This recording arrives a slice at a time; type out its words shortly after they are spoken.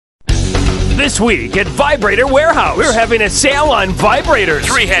This week at Vibrator Warehouse, we're having a sale on vibrators.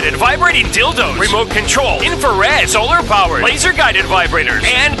 3-headed vibrating dildos, remote control, infrared, solar powered, laser guided vibrators,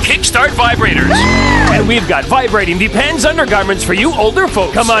 and kickstart vibrators. And we've got vibrating Depends undergarments for you older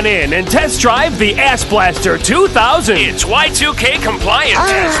folks. Come on in and test drive the Ass Blaster 2000. It's Y2K compliant.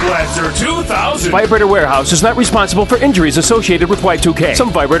 Ass Blaster 2000. Vibrator Warehouse is not responsible for injuries associated with Y2K. Some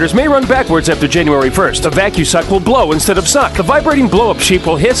vibrators may run backwards after January 1st. The vacuum suck will blow instead of suck. The vibrating blow-up sheep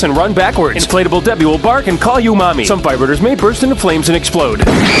will hiss and run backwards. Inflatable Debbie will bark and call you mommy. Some vibrators may burst into flames and explode.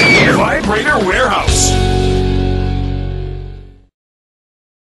 Vibrator Warehouse.